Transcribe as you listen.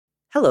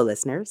Hello,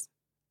 listeners.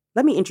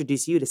 Let me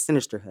introduce you to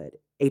Sinisterhood,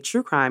 a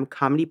true crime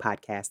comedy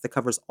podcast that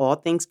covers all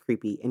things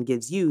creepy and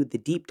gives you the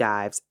deep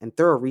dives and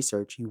thorough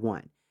research you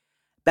want.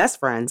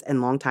 Best friends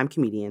and longtime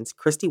comedians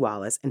Christy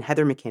Wallace and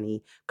Heather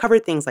McKinney cover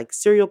things like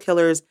serial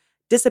killers,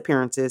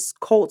 disappearances,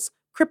 cults,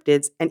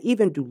 cryptids, and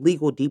even do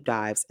legal deep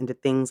dives into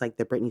things like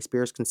the Britney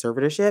Spears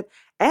conservatorship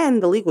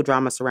and the legal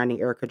drama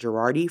surrounding Erica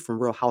Girardi from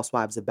Real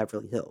Housewives of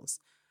Beverly Hills.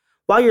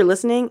 While you're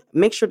listening,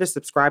 make sure to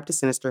subscribe to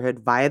Sinisterhood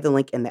via the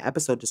link in the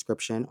episode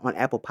description on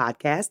Apple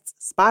Podcasts,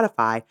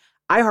 Spotify,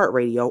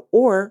 iHeartRadio,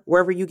 or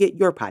wherever you get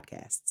your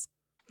podcasts.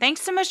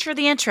 Thanks so much for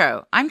the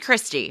intro. I'm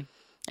Christy.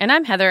 And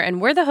I'm Heather,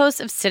 and we're the hosts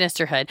of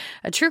Sinisterhood,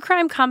 a true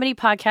crime comedy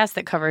podcast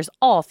that covers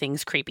all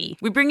things creepy.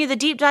 We bring you the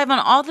deep dive on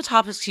all the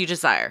topics you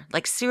desire,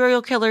 like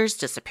serial killers,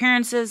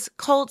 disappearances,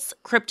 cults,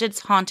 cryptids,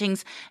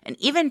 hauntings, and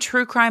even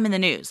true crime in the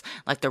news,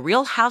 like the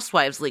Real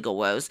Housewives legal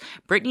woes,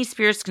 Britney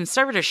Spears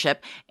conservatorship,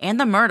 and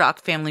the Murdaugh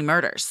family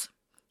murders.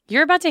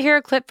 You're about to hear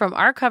a clip from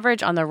our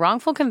coverage on the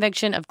wrongful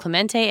conviction of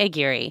Clemente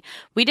Aguirre.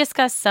 We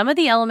discuss some of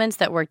the elements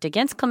that worked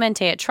against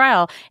Clemente at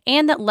trial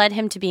and that led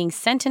him to being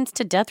sentenced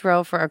to death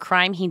row for a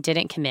crime he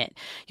didn't commit.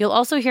 You'll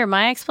also hear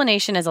my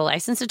explanation as a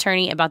licensed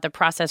attorney about the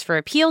process for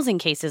appeals in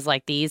cases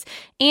like these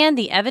and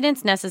the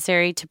evidence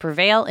necessary to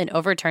prevail in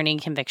overturning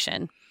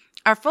conviction.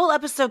 Our full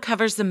episode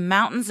covers the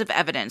mountains of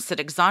evidence that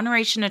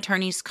exoneration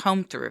attorneys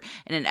combed through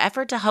in an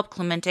effort to help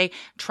Clemente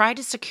try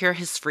to secure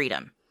his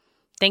freedom.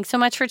 Thanks so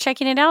much for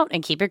checking it out,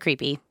 and keep it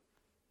creepy.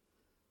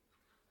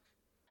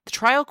 The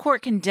trial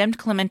court condemned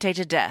Clemente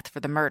to death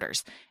for the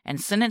murders and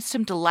sentenced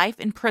him to life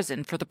in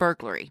prison for the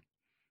burglary.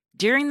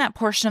 During that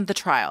portion of the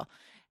trial,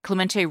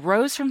 Clemente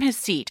rose from his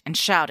seat and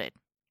shouted,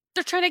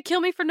 "They're trying to kill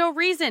me for no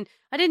reason.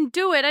 I didn't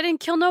do it. I didn't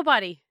kill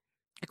nobody,"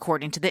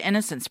 according to the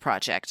Innocence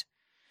Project.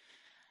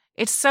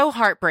 It's so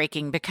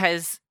heartbreaking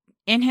because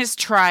in his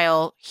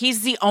trial,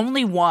 he's the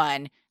only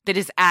one that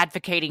is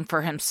advocating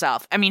for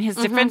himself. I mean, his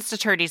defense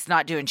attorney's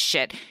not doing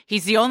shit.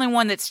 He's the only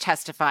one that's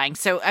testifying.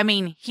 So, I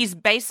mean, he's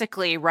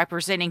basically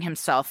representing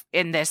himself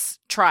in this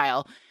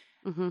trial.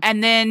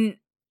 And then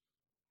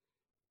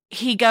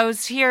he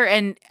goes here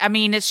and, I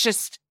mean, it's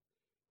just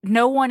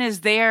no one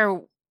is there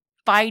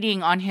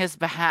fighting on his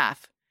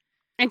behalf.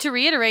 And to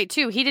reiterate,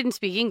 too, he didn't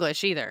speak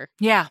English either.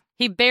 Yeah.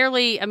 He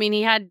barely, I mean,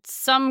 he had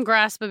some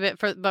grasp of it,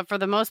 but for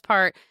the most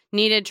part,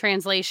 needed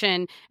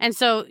translation. And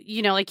so,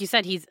 you know, like you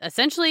said, he's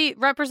essentially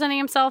representing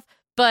himself,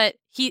 but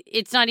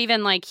it's not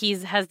even like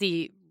has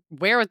the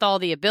wherewithal,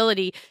 the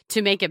ability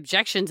to make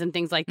objections and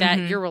things like that.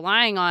 You're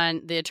relying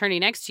on the attorney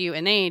next to you,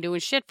 and they ain't doing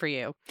shit for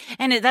you.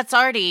 And that's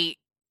already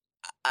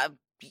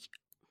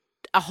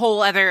a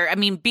whole other, I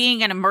mean, being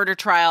in a murder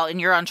trial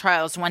and you're on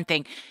trial is one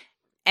thing.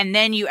 And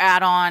then you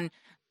add on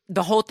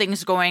the whole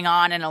thing's going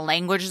on in a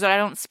language that I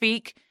don't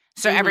speak.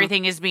 So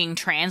everything is being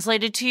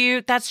translated to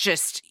you. That's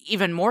just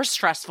even more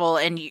stressful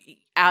and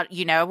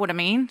you know what I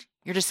mean?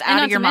 You're just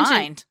out of your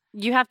mind.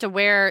 You have to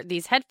wear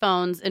these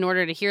headphones in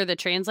order to hear the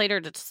translator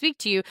to speak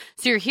to you.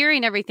 So you're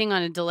hearing everything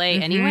on a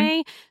delay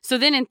anyway. So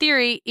then in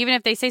theory, even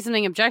if they say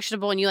something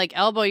objectionable and you like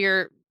elbow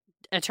your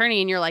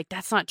attorney and you're like,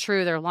 that's not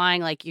true, they're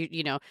lying, like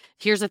you know,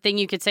 here's a thing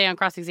you could say on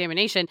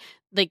cross-examination,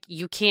 like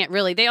you can't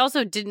really. They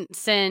also didn't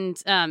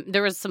send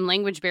there was some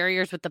language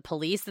barriers with the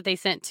police that they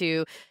sent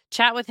to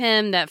chat with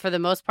him that for the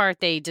most part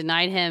they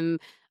denied him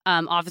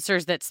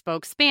officers that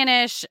spoke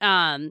Spanish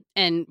and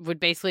would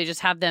basically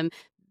just have them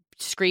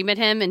scream at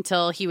him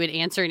until he would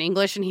answer in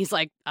English, and he's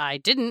like, I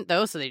didn't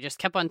though, so they just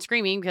kept on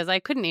screaming because I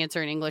couldn't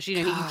answer in English.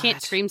 You know, you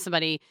can't scream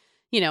somebody,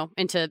 you know,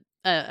 into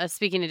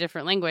speaking a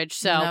different language.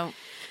 So No.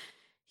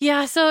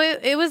 Yeah, so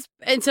it was,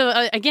 and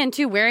so again,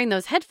 too, wearing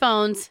those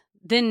headphones,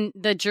 then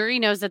the jury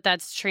knows that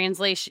that's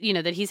translation, you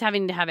know, that he's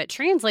having to have it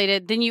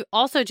translated. Then you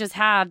also just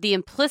have the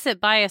implicit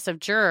bias of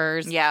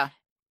jurors. Yeah.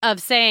 Of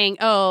saying,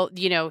 oh,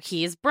 you know,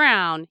 he is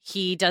brown.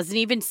 He doesn't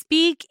even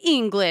speak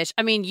English.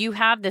 I mean, you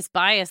have this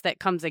bias that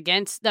comes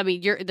against, I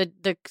mean,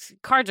 the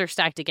cards are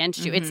stacked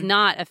against you. It's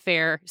not a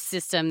fair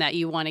system that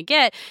you want to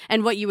get.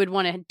 And what you would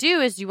want to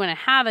do is you want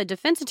to have a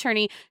defense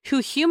attorney who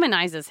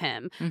humanizes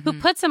him, who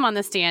puts him on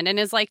the stand and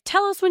is like,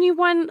 tell us when you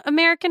won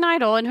American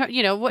Idol and,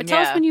 you know,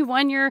 tell us when you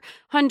won your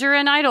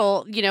Honduran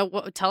Idol, you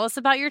know, tell us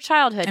about your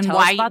childhood. And tell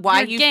us about why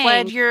your you gang.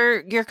 fled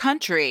your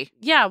country.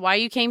 Yeah, why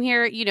you came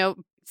here, you know,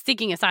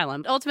 seeking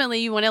asylum. Ultimately,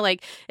 you want to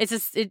like,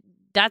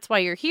 that's why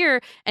you're here.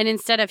 And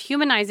instead of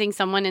humanizing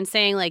someone and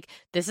saying like,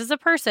 this is a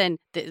person,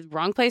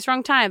 wrong place,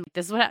 wrong time.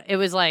 This is what it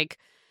was like.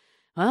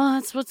 Well,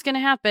 that's what's going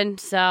to happen.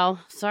 So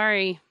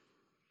sorry.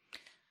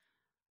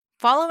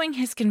 Following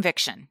his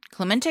conviction,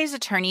 Clemente's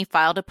attorney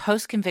filed a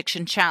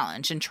post-conviction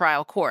challenge in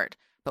trial court,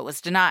 but was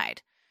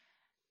denied.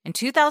 In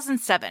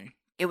 2007,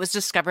 it was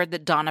discovered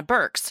that Donna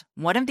Burks,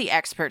 one of the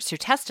experts who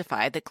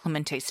testified that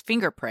Clemente's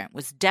fingerprint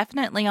was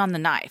definitely on the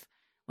knife,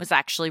 was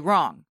actually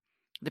wrong.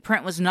 The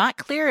print was not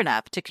clear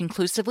enough to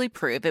conclusively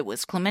prove it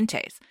was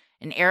Clemente's,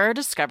 an error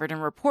discovered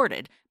and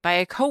reported by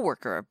a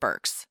coworker of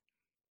Burke's.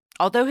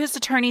 Although his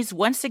attorneys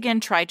once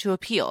again tried to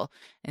appeal,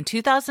 in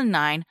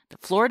 2009, the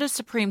Florida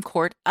Supreme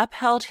Court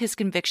upheld his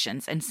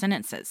convictions and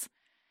sentences.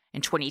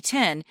 In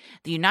 2010,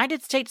 the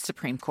United States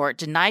Supreme Court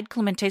denied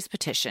Clemente's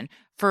petition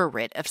for a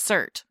writ of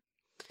cert.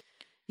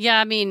 Yeah,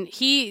 I mean,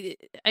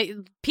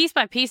 piece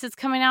by piece it's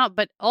coming out,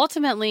 but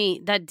ultimately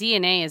that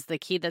DNA is the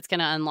key that's going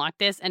to unlock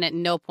this, and at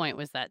no point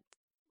was that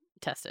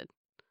tested.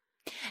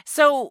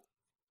 So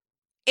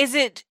is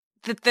it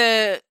that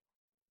the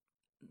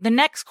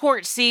next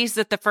court sees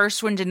that the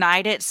first one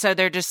denied it, so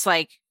they're just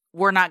like,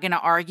 we're not going to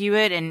argue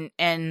it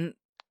and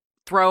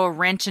throw a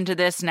wrench into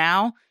this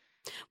now?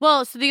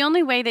 Well, so the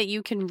only way that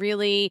you can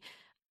really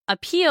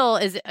appeal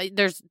is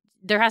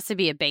there has to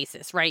be a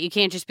basis, right? You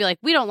can't just be like,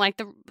 we don't like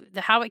the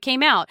how it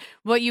came out.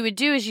 What you would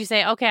do is you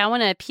say, okay, I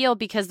want to appeal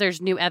because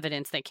there's new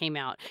evidence that came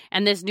out.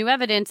 And this new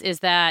evidence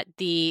is that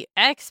the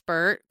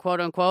expert, quote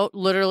unquote,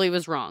 literally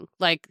was wrong.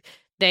 Like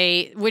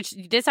which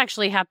this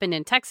actually happened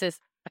in Texas,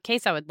 a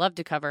case I would love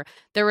to cover.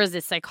 There was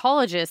a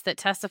psychologist that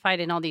testified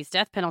in all these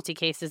death penalty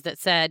cases that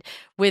said,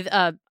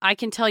 I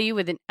can tell you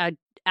with an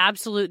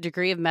absolute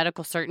degree of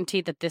medical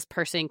certainty that this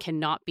person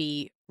cannot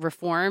be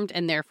reformed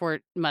and therefore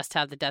must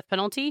have the death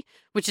penalty,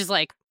 which is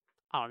like,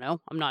 I don't know,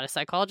 I'm not a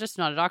psychologist,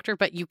 not a doctor,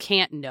 but you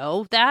can't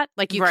know that.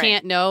 Like you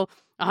can't know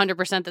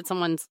 100% that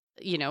someone's,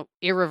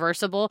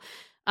 irreversible.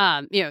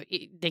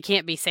 They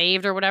can't be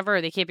saved or whatever,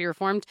 or they can't be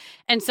reformed.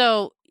 And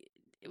so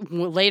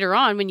later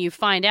on, when you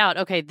find out,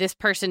 okay, this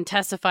person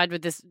testified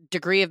with this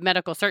degree of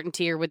medical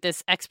certainty or with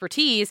this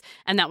expertise,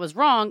 and that was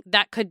wrong,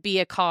 that could be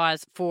a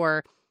cause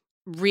for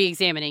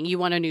re-examining. You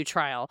want a new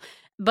trial.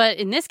 But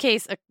in this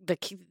case,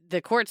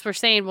 the courts were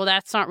saying, well,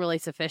 that's not really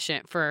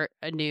sufficient for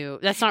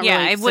that's not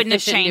really it wouldn't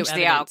have changed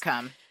the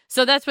outcome.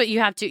 So that's what you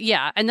have to,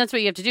 and that's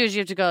what you have to do is you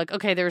have to go like,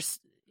 okay, there's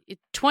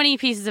 20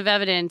 pieces of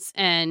evidence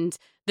and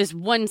this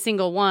one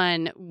single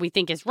one we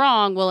think is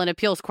wrong. Well, an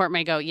appeals court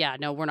may go, yeah,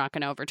 no, we're not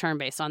going to overturn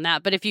based on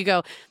that. But if you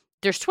go,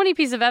 there's 20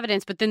 pieces of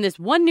evidence, but then this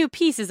one new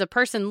piece is a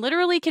person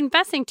literally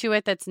confessing to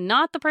it that's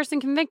not the person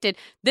convicted,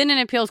 then an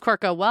appeals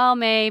court go, well,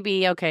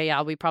 maybe, okay,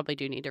 yeah, we probably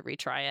do need to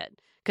retry it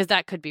because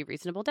that could be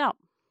reasonable doubt.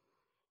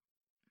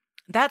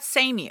 That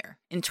same year,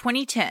 in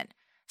 2010,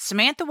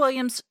 Samantha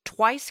Williams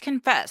twice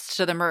confessed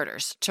to the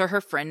murders to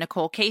her friend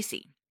Nicole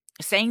Casey,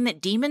 saying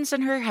that demons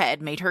in her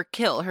head made her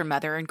kill her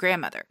mother and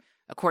grandmother,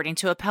 according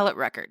to appellate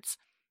records.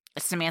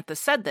 As Samantha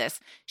said this,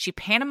 she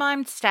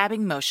pantomimed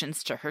stabbing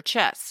motions to her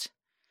chest.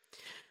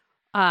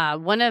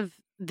 One of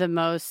the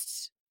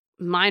most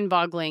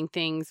mind-boggling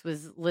things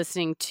was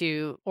listening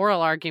to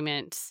oral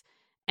arguments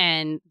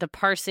and the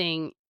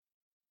parsing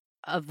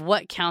of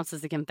what counts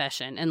as a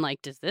confession. And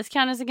like, does this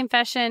count as a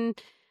confession?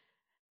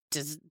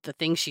 Does the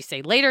things she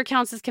say later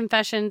counts as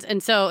confessions?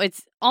 And so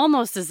it's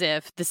almost as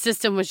if the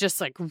system was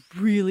just like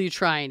really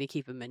trying to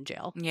keep him in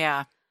jail.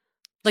 Yeah.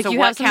 Like, so you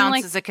what have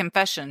counts as a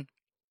confession?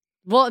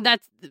 Well,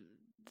 that's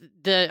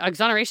the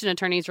exoneration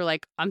attorneys were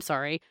like, I'm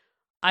sorry.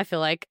 I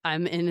feel like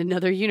I'm in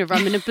another universe.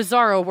 I'm in a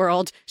bizarro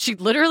world. She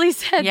literally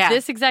said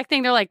this exact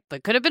thing. They're like,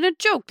 but could have been a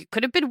joke. It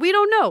could have been, we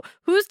don't know.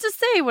 Who's to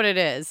say what it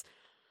is?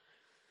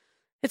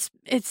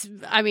 It's,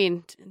 I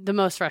mean, the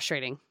most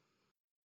frustrating.